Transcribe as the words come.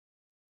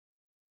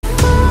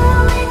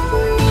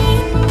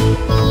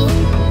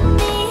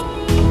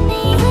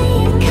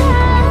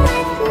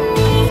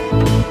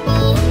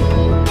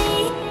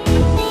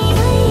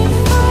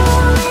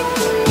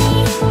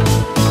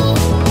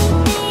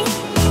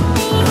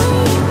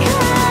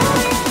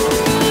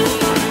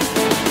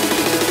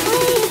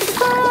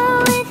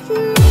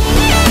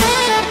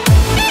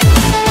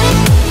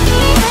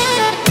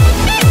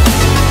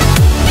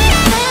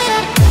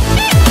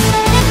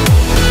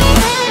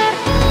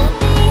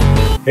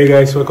Hey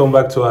guys, welcome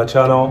back to our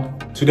channel.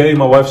 Today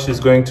my wife,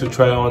 she's going to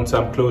try on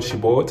some clothes she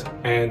bought,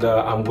 and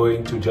I'm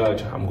going to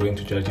judge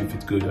if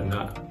it's good or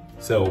not.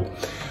 So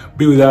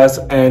be with us,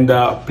 and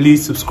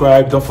please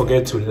subscribe. Don't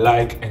forget to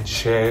like and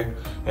share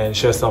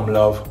some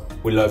love.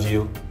 We love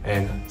you,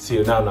 and see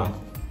you now.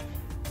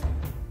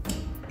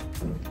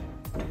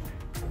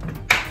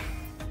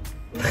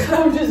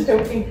 I'm just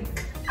joking.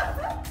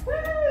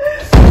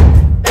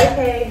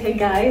 Okay, hey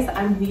guys,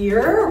 I'm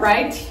here,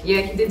 right? Yeah,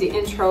 he did the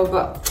intro,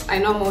 but I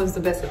know Mo is the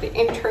best at the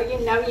intro. You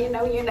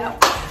know.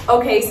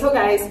 Okay, so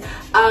guys,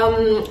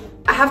 I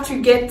have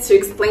to get to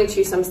explain to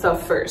you some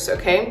stuff first,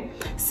 okay?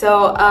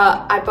 So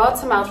I bought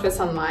some outfits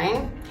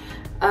online.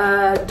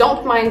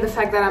 Don't mind the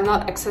fact that I'm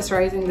not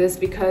accessorizing this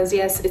because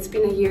yes, it's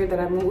been a year that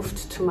I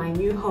moved to my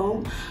new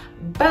home,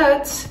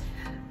 but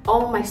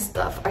all my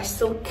stuff I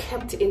still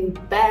kept in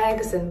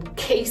bags and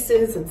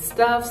cases and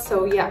stuff.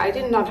 So yeah, I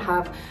did not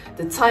have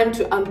the time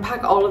to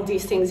unpack all of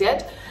these things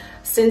yet,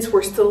 since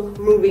we're still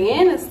moving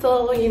in and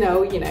still, you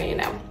know.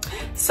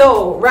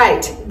 So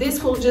right,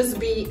 this will just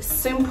be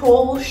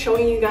simple,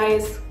 showing you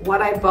guys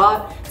what I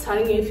bought,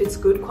 telling you if it's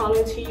good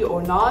quality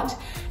or not.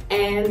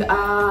 And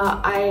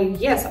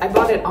I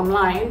bought it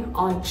online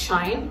on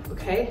Shein,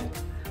 okay,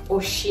 or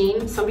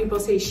Shein. Some people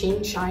say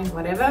Shein,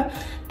 whatever.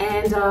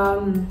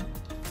 And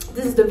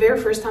this is the very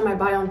first time I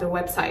buy on the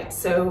website.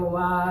 So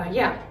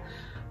yeah,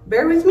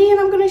 bear with me and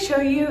I'm gonna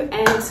show you,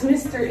 and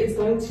Mr. is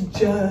going to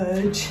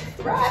judge,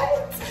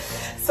 right?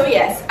 So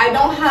yes, I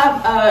don't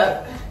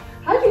have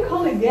how do you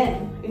call it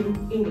again in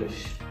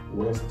English?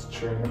 Waist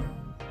trainer?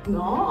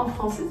 Non, en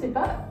français c'est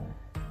pas.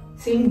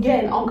 C'est une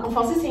gaine. En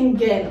français c'est une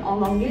gaine.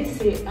 En anglais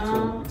c'est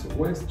un. It's a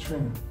waist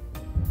trainer.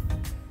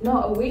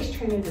 No, a waist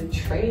trainer is a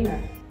trainer.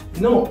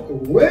 No, a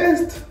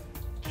waist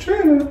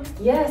trainer.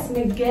 Yes,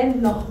 mais gaine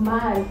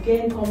normale,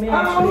 gaine qu'on met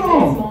entre les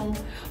vêtements.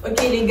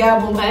 Ok les gars,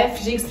 bon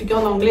bref, j'ai expliqué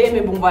en anglais,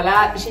 mais bon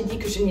voilà, j'ai dit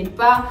que je n'ai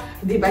pas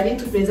déballé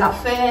toutes mes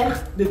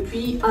affaires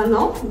depuis un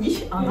an,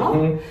 oui, un an.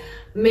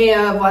 Mais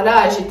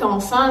voilà, j'étais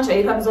enceinte,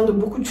 j'avais pas besoin de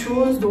beaucoup de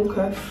choses, donc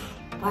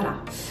voilà.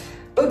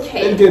 Ok.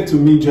 Let's get to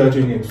me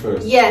judging it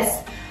first.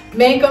 Yes.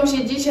 Mais comme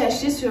j'ai dit, j'ai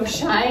acheté sur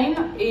Shein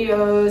et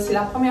c'est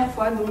la première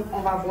fois, donc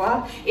on va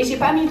voir. Et j'ai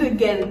pas mis de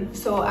gaine,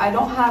 so I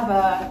don't have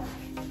a,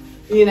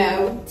 you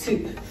know,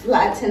 to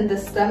flatten the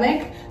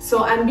stomach.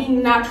 So I'm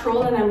being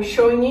natural and I'm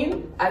showing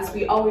you, as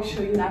we always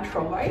show you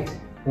natural, right?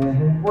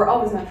 We're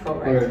always natural,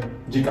 right? Okay.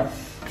 Jika.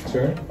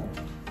 Sure.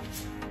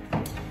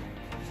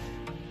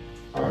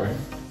 Alright.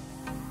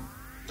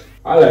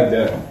 I like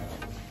that.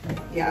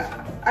 Yeah,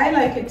 I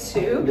like it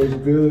too. Looks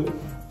good.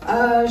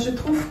 Je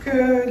trouve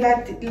que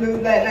la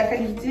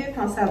qualité,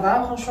 quand ça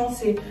va, franchement,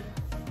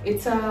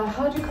 it's a,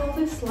 how do you call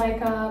this?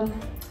 Like a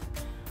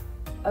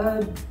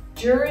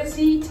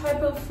jersey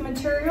type of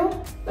material,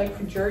 like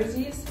for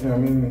jerseys. Yeah, I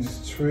mean it's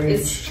stretch.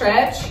 It's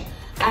stretch,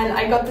 and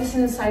I got this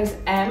in a size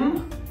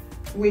M,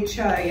 which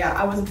yeah,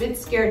 I was a bit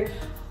scared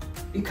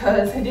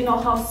because I didn't know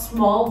how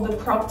small the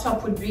crop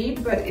top would be,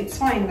 but it's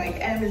fine. Like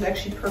M is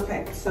actually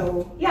perfect.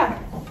 So yeah,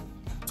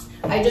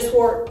 I just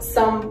wore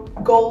some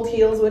gold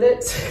heels with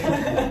it.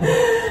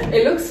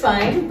 It looks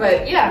fine,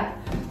 but yeah.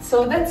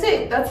 So that's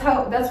it. That's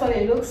what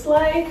it looks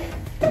like.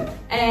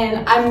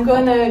 And I'm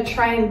gonna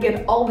try and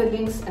get all the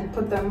links and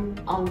put them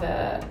on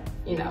the,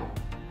 you know,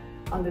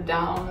 on the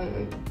down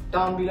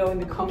below in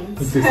the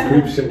comments.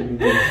 Description.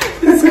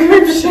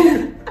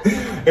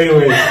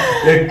 Anyway,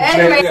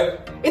 Anyway,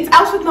 it's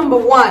outfit number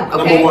one,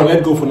 okay? Number one,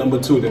 let's go for number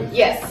two then.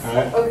 Yes,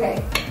 Alright.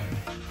 Okay.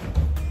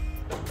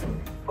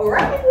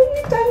 Alright,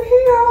 I'm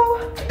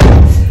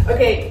here.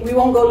 Okay, we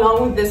won't go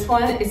long with this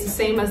one. It's the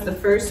same as the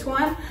first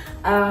one.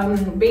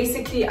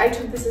 Basically, I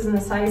took this in a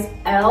size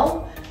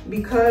L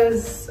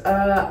because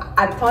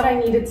I thought I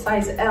needed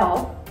size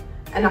L,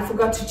 and I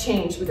forgot to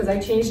change because I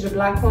changed the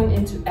black one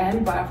into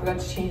M, but I forgot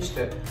to change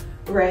the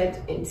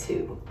red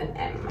into an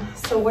M.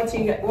 So what do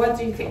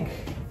you think?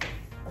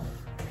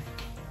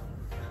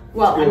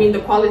 Well, I mean,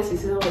 the quality is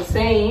still the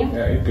same.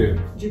 Yeah, it's good.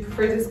 Do you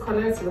prefer this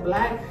color to the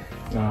black?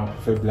 No, I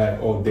prefer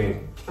black all day.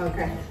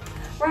 Okay.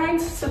 Right,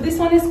 so this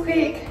one is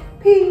quick.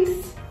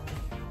 Peace.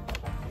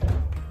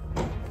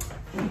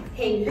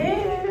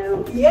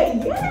 Hello. Yeah.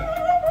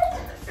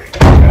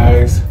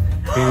 Guys,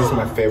 this is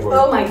my favorite.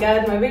 Oh my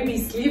god, my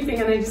baby's sleeping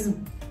and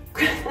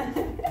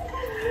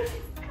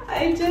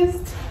I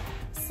just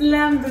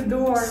slammed the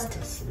door.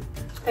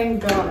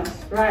 Thank God.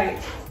 Right.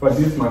 But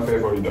this is my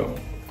favorite though.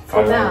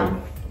 For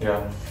now.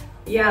 Yeah.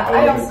 Yeah,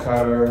 I love the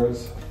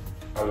colors.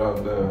 I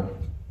love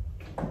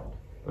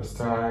the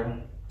style.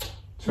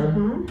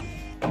 Sure.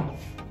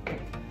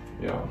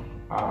 Yeah.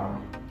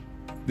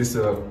 This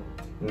is a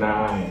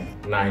 9.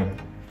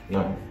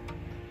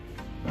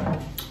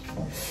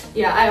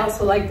 Yeah, I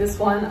also like this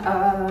one.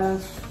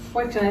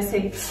 What can I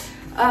say?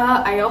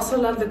 I also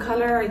love the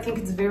color. I think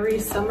it's very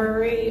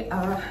summery.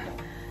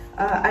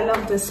 I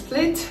love the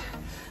split.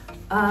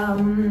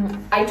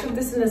 I took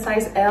this in a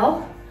size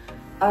L.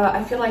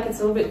 I feel like it's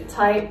a little bit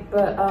tight,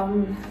 but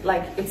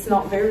like it's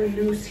not very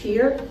loose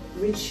here,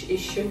 which it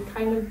should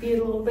kind of be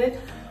a little bit.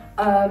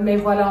 Mais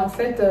voilà, en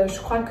fait, je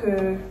crois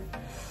que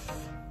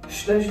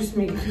Je dois juste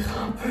maigrir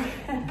un peu.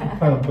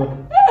 Un peu.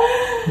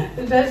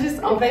 Je dois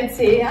juste, en fait,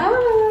 c'est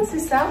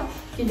ça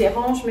qui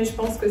dérange, mais je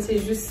pense que c'est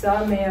juste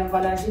ça. Mais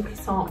voilà, j'ai pris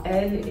ça en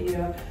L et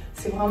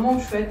c'est vraiment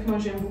chouette. Moi,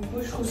 j'aime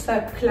beaucoup. Je trouve ça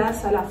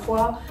classe à la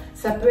fois.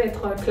 Ça peut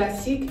être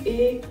classique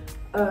et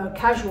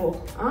casual.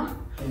 Hein?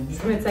 Je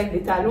peux mettre ça avec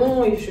des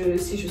talons et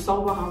si je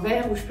sors boire un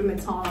verre, ou je peux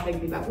mettre ça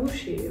avec des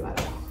babouches et voilà.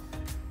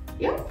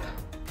 Yep.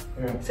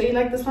 Yeah. So you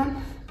like this one?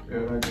 Yeah,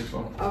 I like this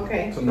one.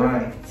 Okay. It's a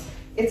 9.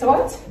 It's a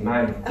what?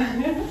 9.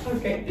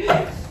 Okay.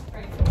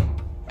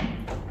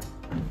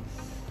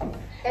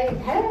 Hey,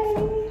 hey.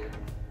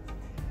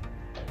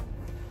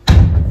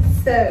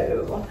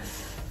 So,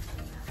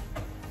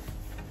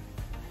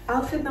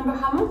 outfit number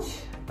how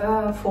much?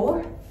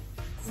 4.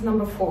 This is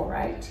number 4,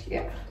 right?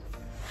 Yeah.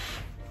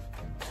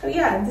 So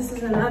yeah, this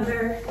is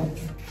another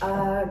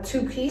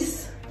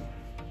 2-piece.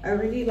 I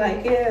really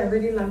like it. I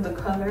really love the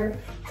color.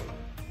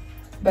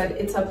 But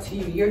it's up to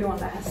you. You're the one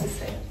that has to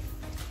say.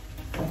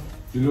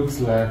 It looks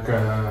like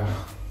I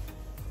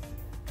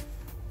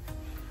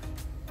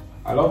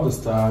love the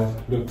style.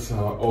 It looks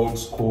old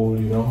school,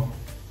 you know.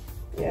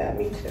 Yeah,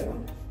 me too.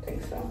 I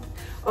think so.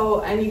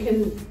 Oh, and you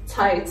can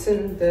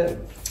tighten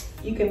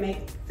you can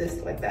make this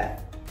like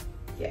that.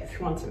 Yeah, if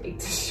you want to make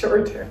this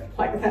shorter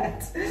like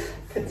that.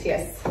 But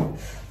yes,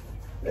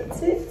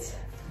 that's it.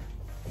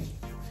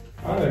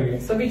 I like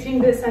it. So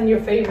between this and your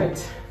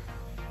favorite?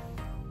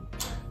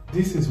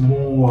 This is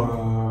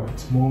more,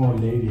 it's more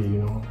lady,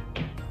 you know.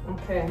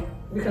 Okay,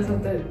 because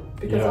of the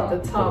top. Because of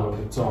the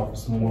top,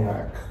 it's more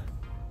like.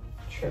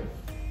 True.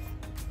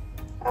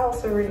 I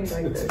also really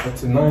like this.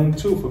 It's a 9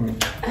 too for me.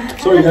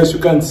 Sorry guys, you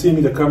can't see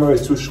me. The camera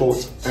is too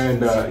short,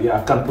 and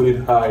yeah, I can't put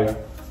it higher.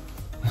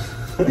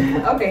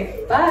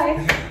 Okay, bye.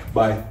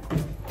 Bye.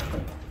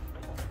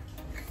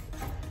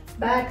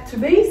 Back to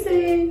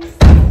basics.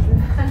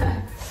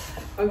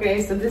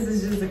 Okay, so this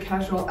is just the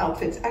casual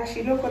outfit.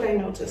 Actually, look what I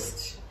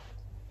noticed.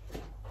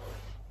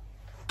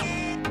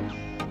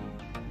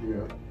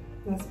 Yeah.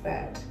 That's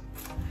bad.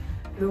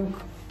 Donc,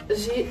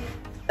 j'ai...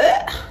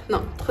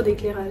 non, trop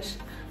d'éclairage.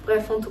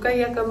 Bref, en tout cas, il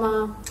y a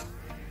comme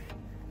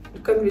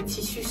le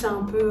tissu, c'est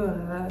un peu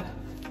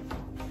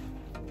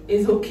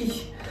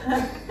ésopi.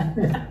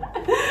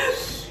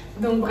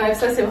 Donc bref,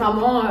 ça c'est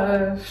vraiment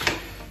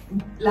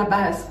la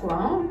base, quoi,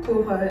 hein,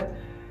 pour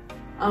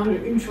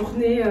une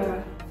journée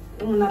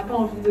où on n'a pas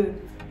envie de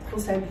trop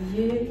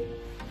s'habiller.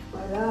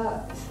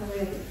 Voilà, ça va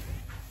être...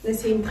 Mais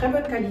c'est une très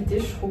bonne qualité,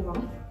 je trouve,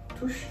 hein.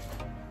 Touche.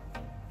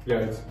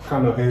 Yeah, it's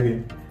kind of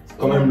heavy. C'est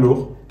quand même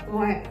lourd.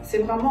 Ouais, c'est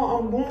vraiment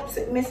un bon...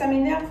 Mais ça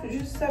m'énerve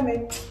juste ça,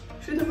 mais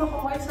je vais devoir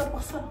envoyer ça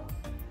pour ça.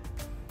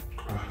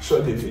 Choix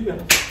des filles, hein.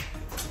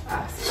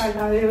 Ah, c'est pas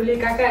grave, les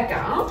caca,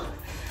 hein.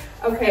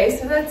 Okay,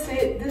 so that's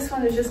it. This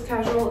one is just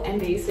casual and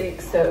basic,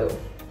 so...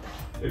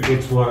 It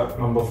gets what?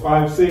 Number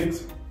 5,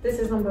 6? This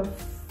is number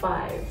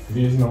 5.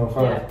 This is number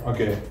 5? Yeah.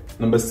 Okay,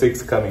 number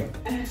 6 coming.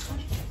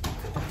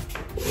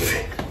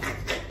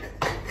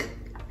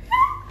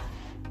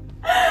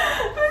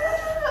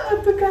 En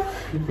tout cas.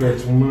 You play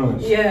too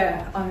much.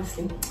 Yeah,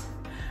 honestly.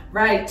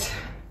 Right.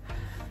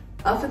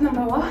 Outfit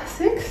number what?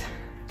 6?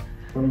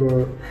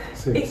 Number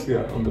 6,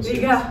 yeah, number 6.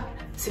 Les gars,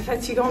 c'est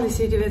fatigant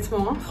d'essayer des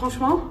vêtements, hein,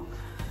 franchement.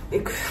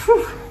 Et que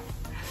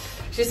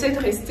j'essaie de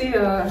rester...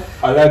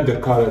 I like the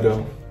color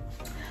though.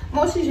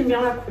 Moi aussi j'aime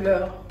bien la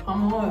couleur.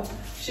 Vraiment,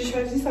 j'ai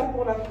choisi ça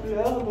pour la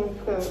couleur, donc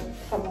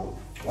vraiment,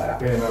 voilà.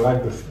 Yeah, and I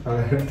like the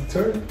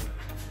turn.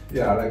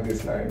 Yeah, I like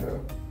this line though.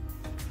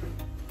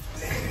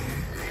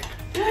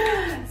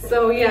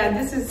 So yeah,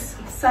 this is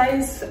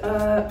size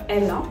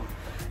L. Hein.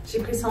 J'ai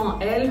pris ça en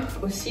L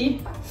aussi.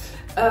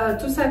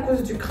 Tout ça à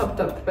cause du crop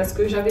top, parce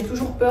que j'avais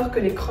toujours peur que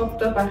les crop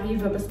tops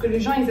arrivent, parce que les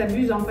gens ils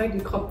abusent un peu avec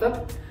les crop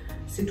tops.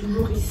 C'est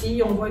toujours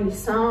ici, on voit les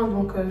seins,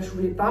 donc je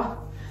voulais pas.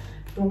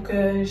 Donc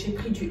j'ai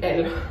pris du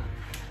L.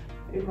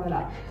 Et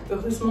voilà.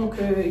 Heureusement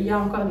qu'il y a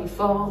encore des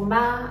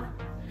formats.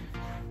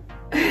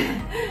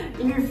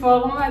 Les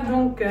formats,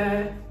 donc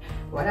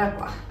voilà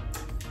quoi.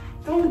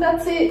 Donc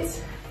that's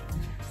it.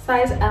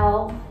 Size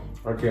L.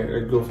 Okay,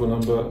 let's go for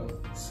number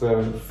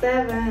 7.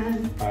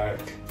 7.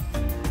 Alright.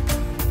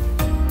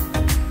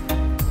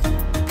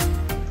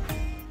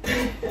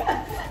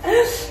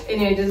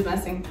 Anyway, just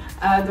messing.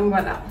 Donc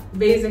voilà,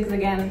 basics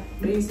again,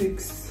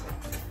 basics.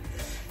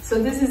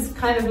 So this is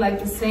kind of like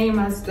the same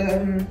as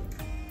the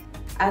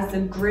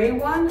gray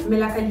one, mais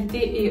la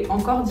qualité est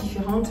encore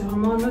différente. C'est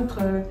vraiment un autre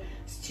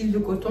style de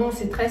coton.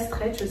 C'est très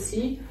stretch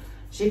aussi.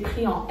 J'ai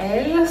pris en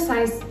L,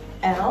 size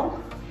L,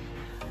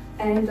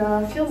 and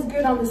feels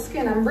good on the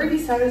skin. I'm really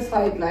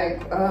satisfied.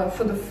 Like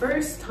for the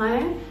first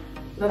time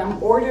that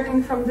I'm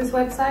ordering from this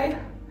website,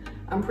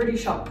 I'm pretty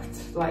shocked.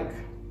 Like.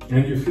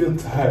 And you feel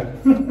tired.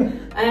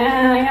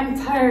 I am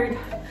tired.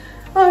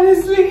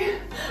 Honestly,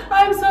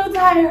 I'm so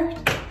tired.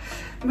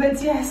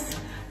 But yes.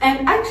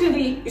 And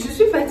actually, je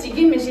suis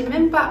fatiguée, mais j'ai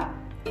même pas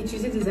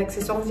utilisé des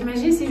accessoires. Vous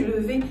imaginez si je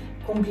devais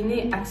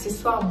combiner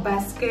accessoires,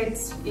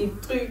 baskets et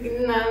trucs,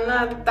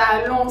 nana,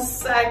 talons,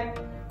 sacs,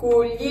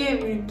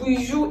 colliers,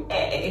 bijoux.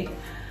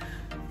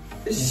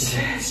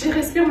 Je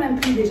respire même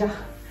plus déjà.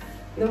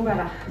 Donc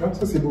voilà. Non,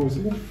 ça c'est beau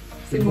aussi.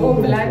 C'est beau,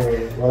 black.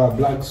 Voilà,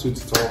 black suit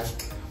store.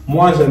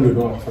 Moi j'aime le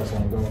noir de toute façon,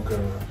 donc...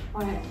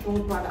 Ouais,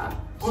 donc voilà.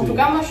 En tout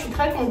cas, moi je suis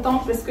très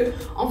contente parce que,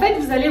 en fait,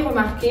 vous allez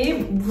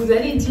remarquer, vous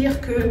allez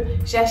dire que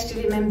j'ai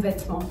acheté les mêmes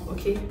vêtements,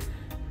 ok?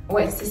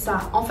 Ouais, c'est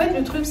ça. En fait,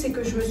 le truc, c'est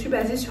que je me suis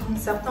basée sur un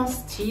certain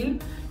style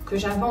que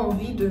j'avais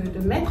envie de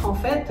mettre, en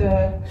fait,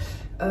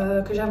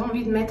 que j'avais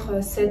envie de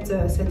mettre cet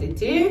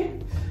été.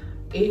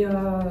 Et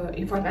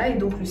voilà, et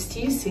donc le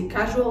style, c'est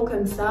casual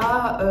comme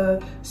ça,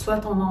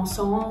 soit en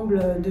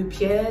ensemble, 2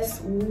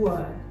 pièces ou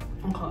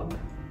en robe.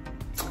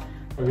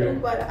 Okay. Donc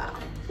voilà.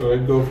 So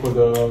let's go for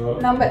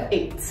the... Number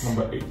 8.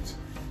 Number 8.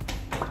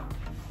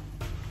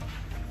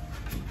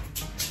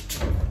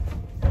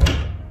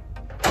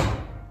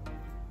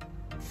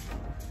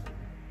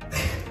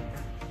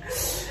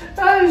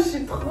 Ah, je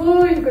suis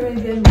trop une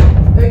comédienne.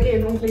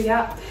 Ok, donc les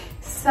gars,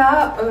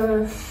 ça,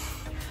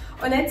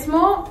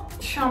 honnêtement,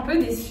 je suis un peu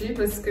déçue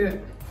parce que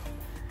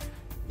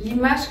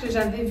l'image que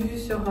j'avais vue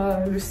sur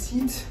le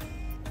site,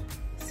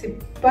 c'est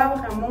pas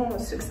vraiment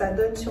ce que ça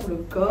donne sur le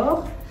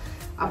corps.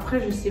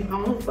 Après, je sais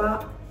vraiment pas.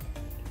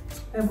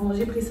 Mais bon,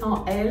 j'ai pris ça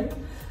en L.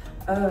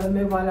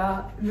 Mais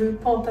voilà, le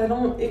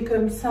pantalon est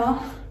comme ça.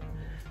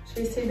 Je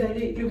vais essayer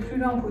d'aller le plus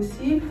loin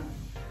possible.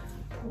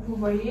 Pour que vous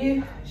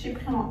voyez, j'ai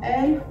pris en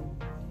L.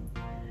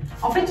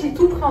 En fait, j'ai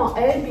tout pris en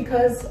L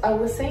because I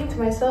was saying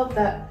to myself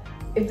that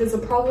if there's a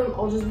problem,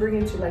 I'll just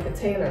bring it to like a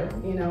tailor,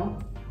 you know,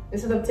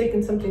 instead of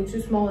taking something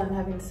too small and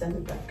having to send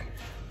it back.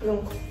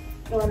 Donc,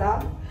 voilà.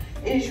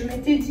 Et je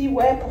m'étais dit,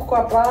 ouais,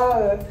 pourquoi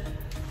pas,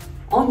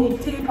 en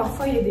été,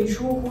 parfois, il y a des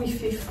jours où il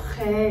fait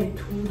frais et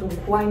tout, donc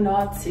why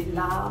not, c'est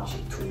large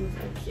et tout,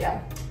 donc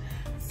yeah.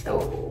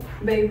 So,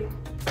 babe,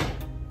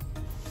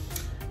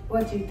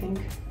 what do you think?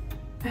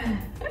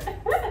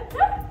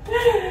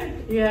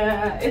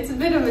 Yeah, it's a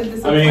bit of a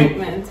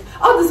disappointment.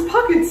 Oh, there's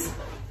pockets!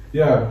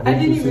 Yeah. I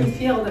didn't even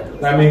feel that it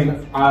was I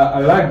mean, I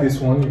like this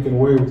one. You can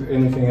wear it with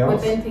anything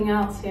else. With anything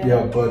else, yeah.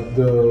 Yeah, but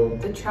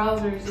the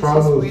trousers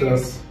trousers is just weird.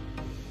 just,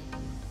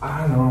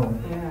 I don't know.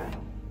 Yeah.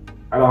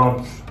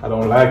 I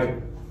don't like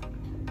it.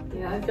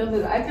 Yeah,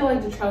 I feel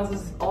like the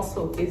trousers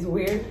also is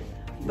weird.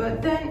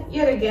 But then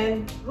yet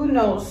again, who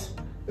knows?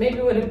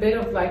 Maybe with a bit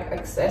of like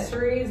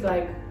accessories,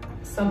 like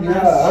some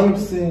nice I'm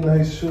shoes. seeing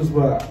nice shoes,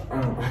 but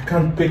I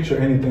can't picture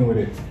anything with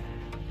it.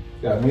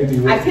 Yeah,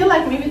 maybe. I feel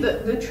like maybe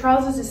the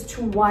trousers is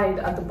too wide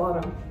at the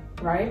bottom,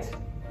 right?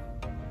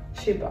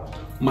 Je sais pas.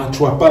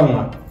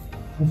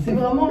 C'est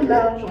vraiment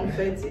large en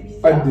fait, c'est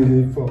bizarre. Pas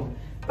d'éléphant.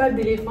 Pas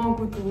d'éléphant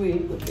côté.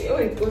 Oui,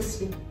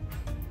 aussi.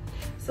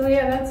 So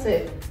yeah, that's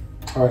it.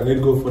 Alright,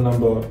 let's go for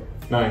number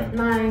 9.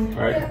 9.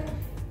 Alright. Yeah.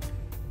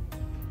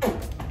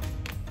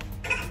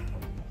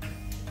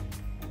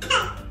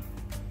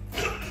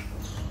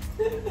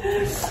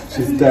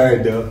 She's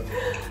tired though.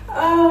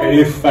 Elle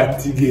est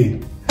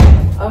fatiguée.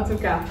 En tout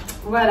cas,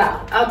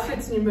 voilà.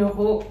 Outfit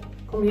numéro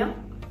combien?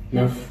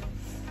 9.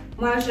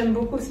 Moi, j'aime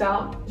beaucoup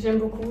ça. J'aime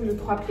beaucoup le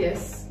 3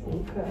 pièces.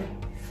 Donc,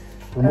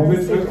 on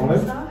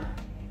lève.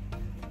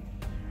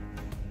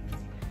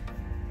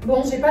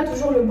 Bon, j'ai pas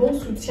toujours le bon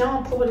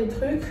soutien pour les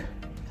trucs.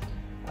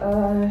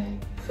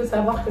 Il faut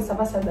savoir que ça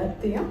va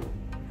s'adapter. Hein.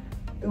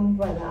 Donc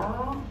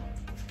voilà.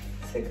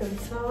 C'est comme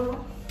ça.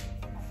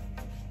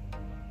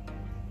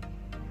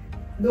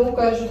 Donc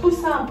je trouve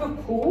ça un peu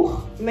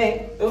court,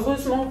 mais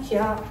heureusement qu'il y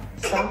a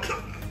ça.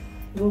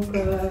 Donc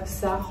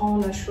ça rend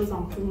la chose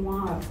un peu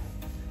moins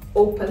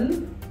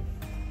open.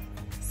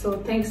 So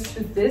thanks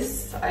to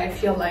this, I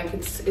feel like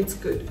it's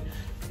good.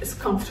 It's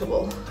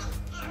comfortable.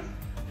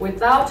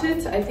 Without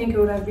it, I think it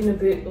would have been a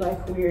bit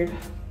like weird.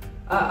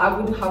 I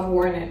wouldn't have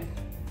worn it.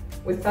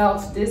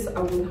 Without this, I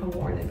wouldn't have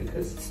worn it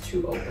because it's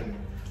too open.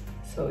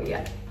 So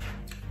yeah,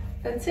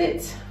 that's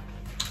it.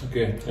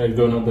 Okay, let's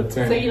go number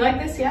 10. So you like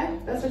this, yeah?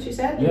 That's what you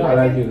said? Yeah, I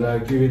like it. I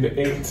give it the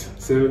 8,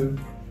 7.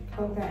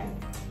 Okay.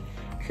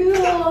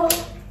 Cool.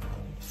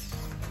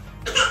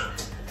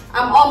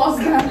 I'm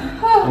almost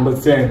done. Number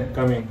 10,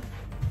 coming.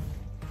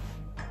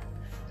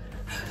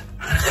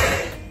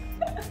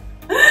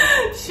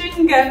 Je suis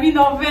une gamine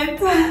en fait.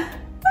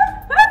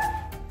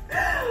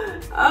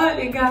 Oh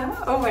les gars,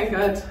 oh my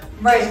god.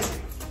 Right.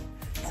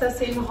 Ça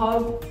c'est une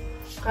robe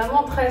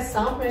vraiment très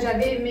simple, mais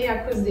j'avais aimé à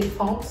cause des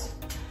fentes.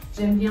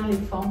 J'aime bien les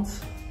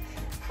fentes.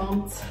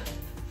 Fentes.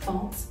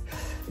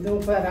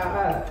 Donc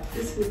voilà,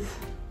 this is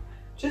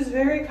just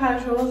very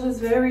casual,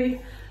 just very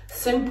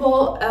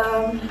simple.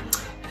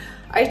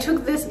 I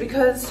took this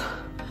because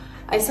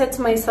I said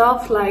to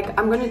myself, like,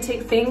 I'm gonna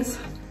take things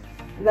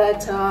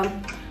that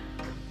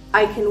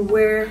I can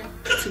wear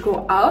to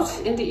go out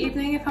in the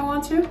evening if I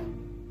want to,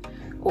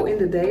 or in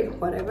the day,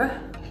 whatever.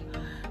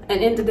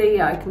 And in the day,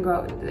 yeah, I can go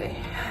out in the day.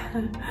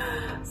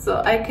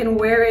 So I can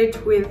wear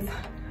it with,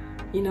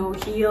 you know,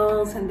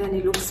 heels, and then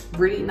it looks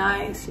really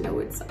nice, you know,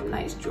 with some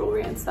nice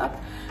jewelry and stuff.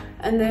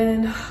 And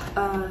then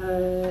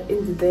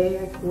in the day,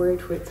 I can wear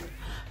it with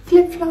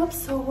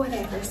flip-flops or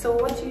whatever. So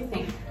what do you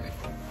think?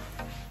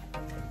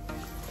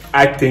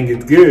 I think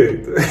it's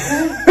good.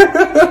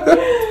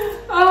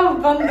 Oh,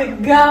 bande de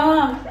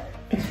gamins.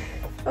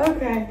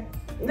 Okay,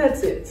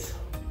 that's it.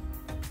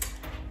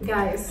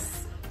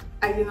 Guys,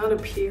 I did not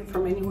appear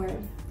from anywhere.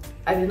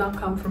 I did not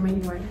come from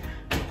anywhere.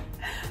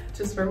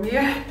 Just from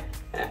here.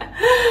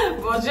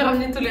 Bon, j'ai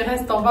ramené tous les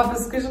restes en bas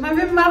parce que j'en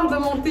avais marre de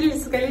monter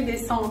l'escalier et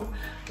descendre.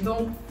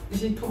 Donc,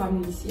 j'ai tout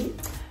ramené ici.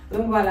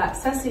 Donc voilà,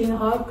 ça c'est une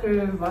robe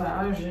que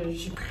voilà,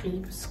 j'ai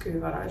pris parce que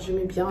voilà,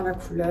 j'aimais bien la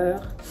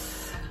couleur.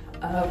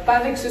 Pas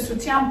avec ce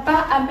soutien,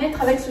 pas à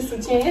mettre avec ce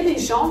soutien. Il y a des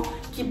gens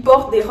qui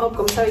portent des robes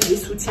comme ça avec des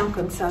soutiens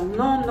comme ça.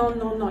 Non, non,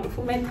 non, non, il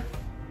faut mettre.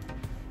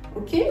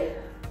 Ok?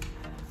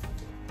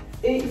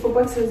 Et il faut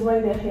pas que ça se voie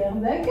derrière.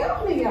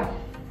 D'accord, les gars?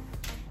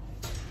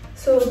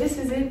 So, this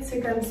is it, c'est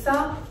comme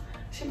ça.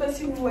 Je sais pas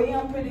si vous voyez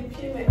un peu les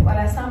pieds, mais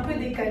voilà, c'est un peu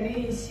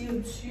décalé ici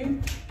au-dessus.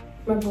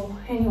 Mais bon,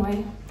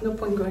 anyway, no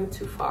point going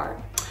too far.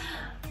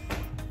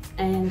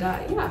 And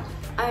yeah,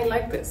 I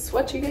like this.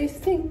 What do you guys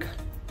think?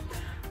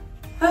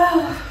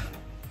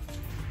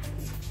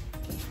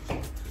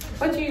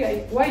 What do you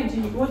guys?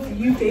 What do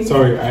you think?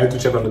 Sorry, I had to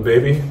check on the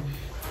baby.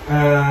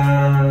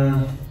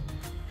 I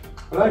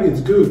like it's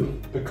good.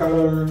 The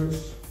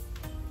colors.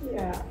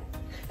 Yeah,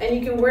 and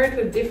you can wear it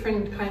with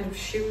different kind of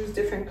shoes,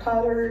 different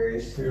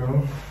colors.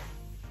 Yeah.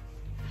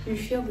 You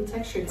feel the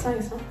texture. It's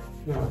nice, huh?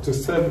 Yeah,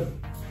 just 7.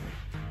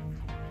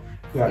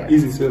 Yeah,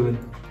 easy 7.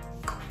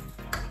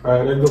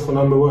 Alright, let's go for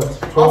number what?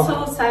 12?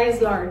 Also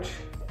size large.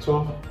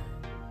 12?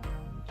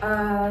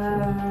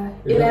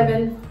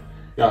 11.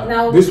 Yeah,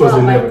 now this 12,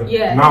 was 11.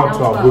 Yeah, now 12.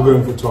 12. We're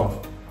going for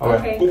 12. Alright.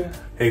 Okay.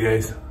 Hey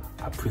guys,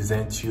 I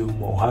present you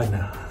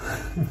Mohana.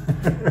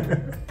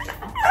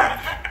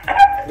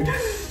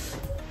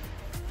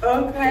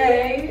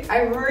 Okay,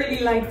 I really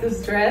like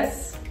this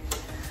dress.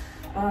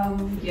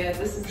 Yeah,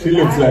 this is. She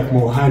looks like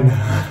Mohana.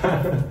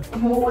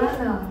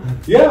 Moana.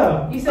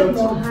 Yeah. You said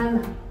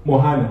Mohana.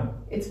 Mohana.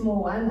 It's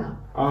Moana.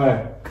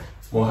 Alright,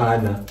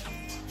 Mohana.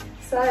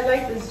 So I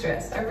like this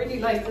dress. I really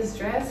like this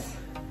dress.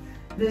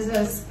 There's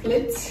a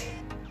split.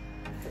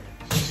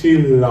 She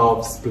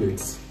loves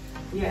splits.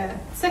 Yeah,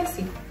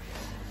 sexy.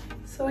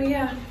 So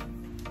yeah,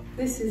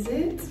 this is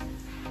it.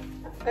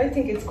 I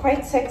think it's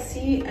quite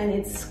sexy and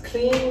it's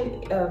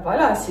clean.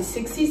 Voilà, c'est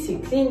sexy, c'est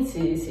clean,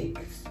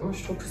 moi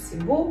je trouve que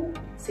c'est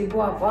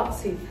beau à voir,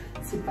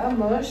 c'est pas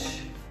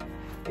moche.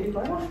 Et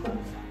voilà.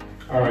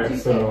 Alright,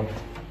 so.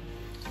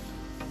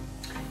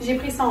 J'ai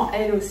pris ça en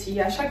L aussi.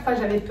 À chaque fois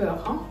j'avais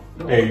peur, hein.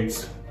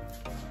 8.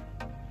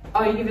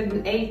 Oh, you give it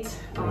an 8?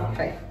 Oh, Yeah.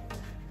 okay.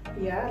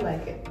 Yeah, I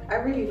like it. I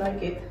really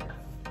like it.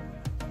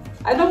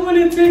 I don't want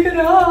to take it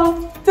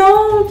off.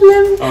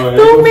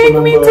 Don't make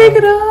me take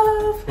it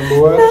off.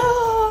 Number what?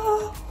 No.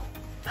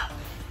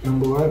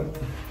 Number what?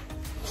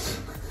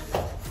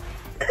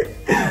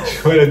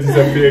 She wanna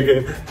disappear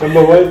again.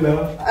 Number what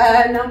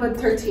now? Number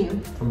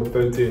 13. Number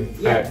 13.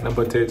 Yeah. Alright,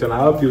 number 13. I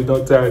hope you're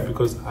not tired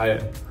because I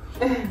am.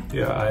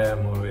 Yeah, I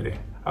am already.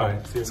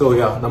 Alright, so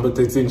yeah, number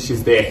 13,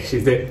 she's there.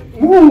 She's there.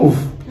 Move!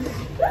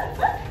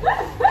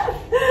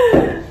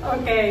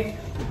 Okay.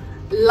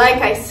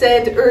 Like I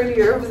said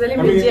earlier, vous allez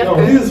me dire no,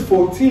 que... this is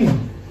 14.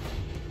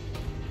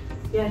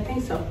 Yeah, I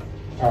think so.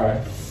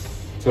 Alright.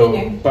 So,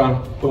 Okay.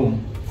 bam,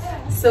 boom.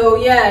 So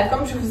yeah,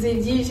 comme je vous ai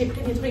dit, j'ai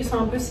pris des trucs qui sont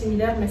un peu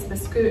similaires, mais c'est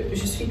parce que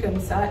je suis comme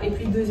ça. Et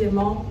puis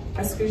deuxièmement,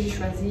 parce que j'ai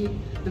choisi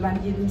de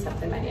m'habiller d'une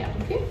certaine manière,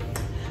 ok?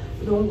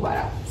 Donc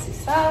voilà, c'est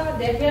ça.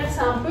 Derrière,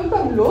 c'est un peu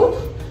comme l'autre,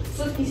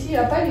 sauf qu'ici, il n'y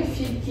a pas les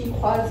fils qui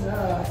croisent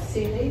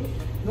serrés.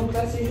 Donc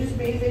là, c'est juste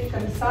baisé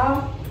comme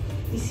ça.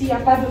 Ici, il n'y a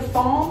pas de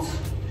fente.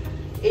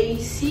 Et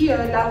ici,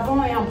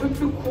 l'avant est un peu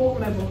plus court,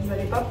 mais bon, vous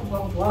n'allez pas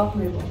pouvoir voir,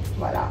 mais bon,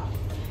 voilà.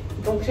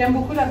 Donc j'aime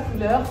beaucoup la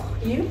couleur.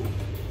 You?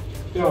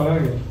 Yeah, I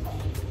like it.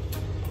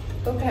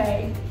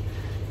 Okay,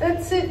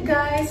 that's it,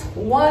 guys.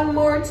 One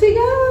more to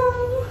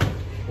go.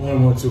 One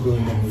more to go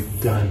and then we're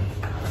done.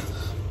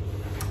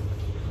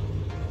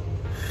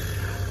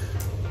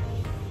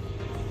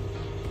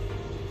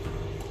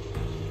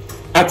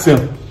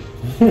 Action.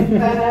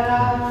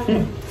 Ta-da.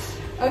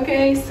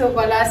 Ok, so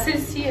voilà,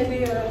 celle-ci, elle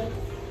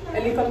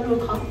est comme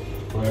l'autre. Hein.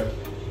 Ouais.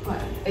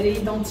 Ouais, elle est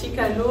identique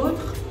à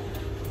l'autre.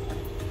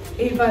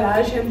 Et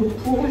voilà, j'aime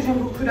beaucoup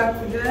la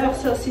couleur.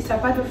 Ça aussi, ça n'a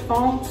pas de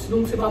fente,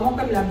 donc c'est vraiment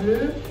comme la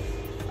bleue.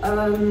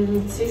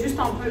 C'est juste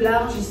un peu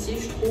large ici,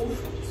 je trouve.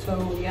 So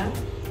yeah.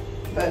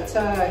 But,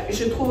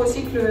 je trouve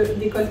aussi que le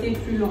décolleté est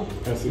plus long,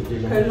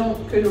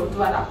 que l'autre.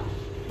 Voilà.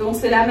 Donc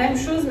c'est la même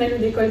chose, mais le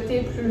décolleté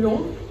est plus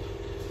long.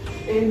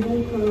 Et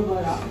donc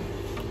voilà.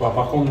 Bon,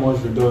 par contre, moi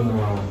je lui donne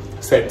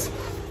 7.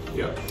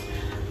 Yeah.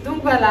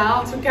 Donc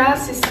voilà, en tout cas,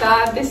 c'est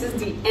ça. This is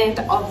the end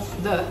of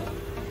the.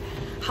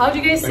 How do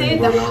you guys say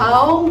it? The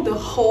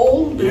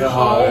whole?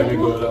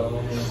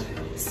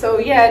 So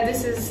yeah,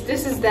 this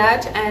is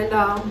that, and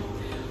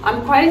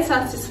I'm quite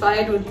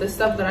satisfied with the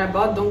stuff that I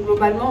bought. Donc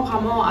globalement,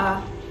 vraiment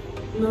à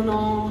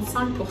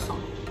 95%,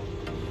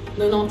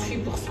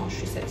 98%, je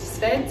suis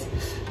satisfaite.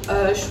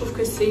 Je trouve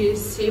que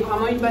c'est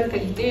vraiment une bonne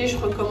qualité. Je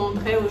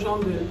recommanderais aux gens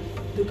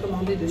de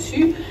commander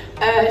dessus.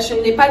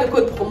 Je n'ai pas de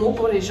code promo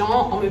pour les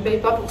gens, on ne me paye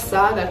pas pour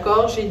ça,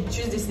 d'accord? J'ai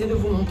juste décidé de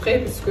vous montrer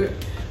parce que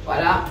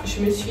voilà,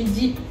 je me suis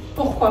dit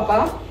pourquoi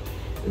pas.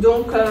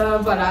 Donc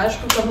voilà, je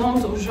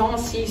recommande aux gens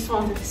s'ils sont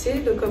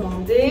intéressés de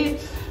commander.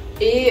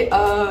 Et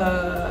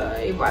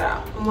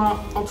voilà, moi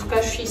en tout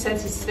cas je suis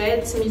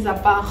satisfaite, mis à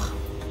part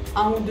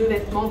un ou deux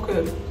vêtements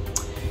que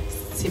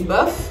c'est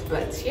bof,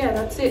 but yeah,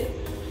 that's it.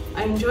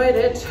 I enjoyed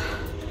it.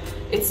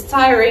 It's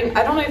tiring.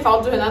 I don't know if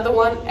I'll do another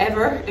one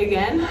ever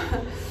again.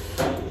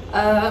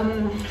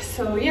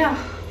 So yeah.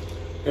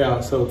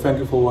 Yeah, so thank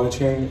you for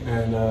watching,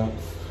 and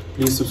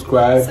please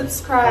subscribe,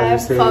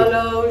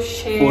 follow,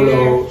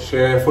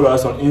 share, follow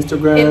us on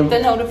Instagram, hit the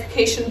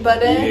notification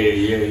button.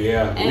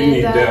 Yeah, and, we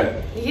need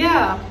that.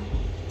 Yeah,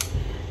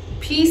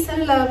 peace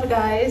and love,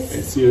 guys,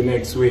 and see you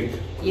next week.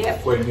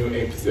 Yep. For a new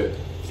episode.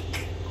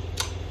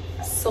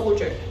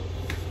 Soldier.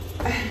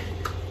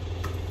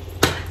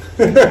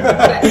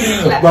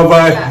 Bye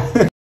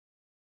bye.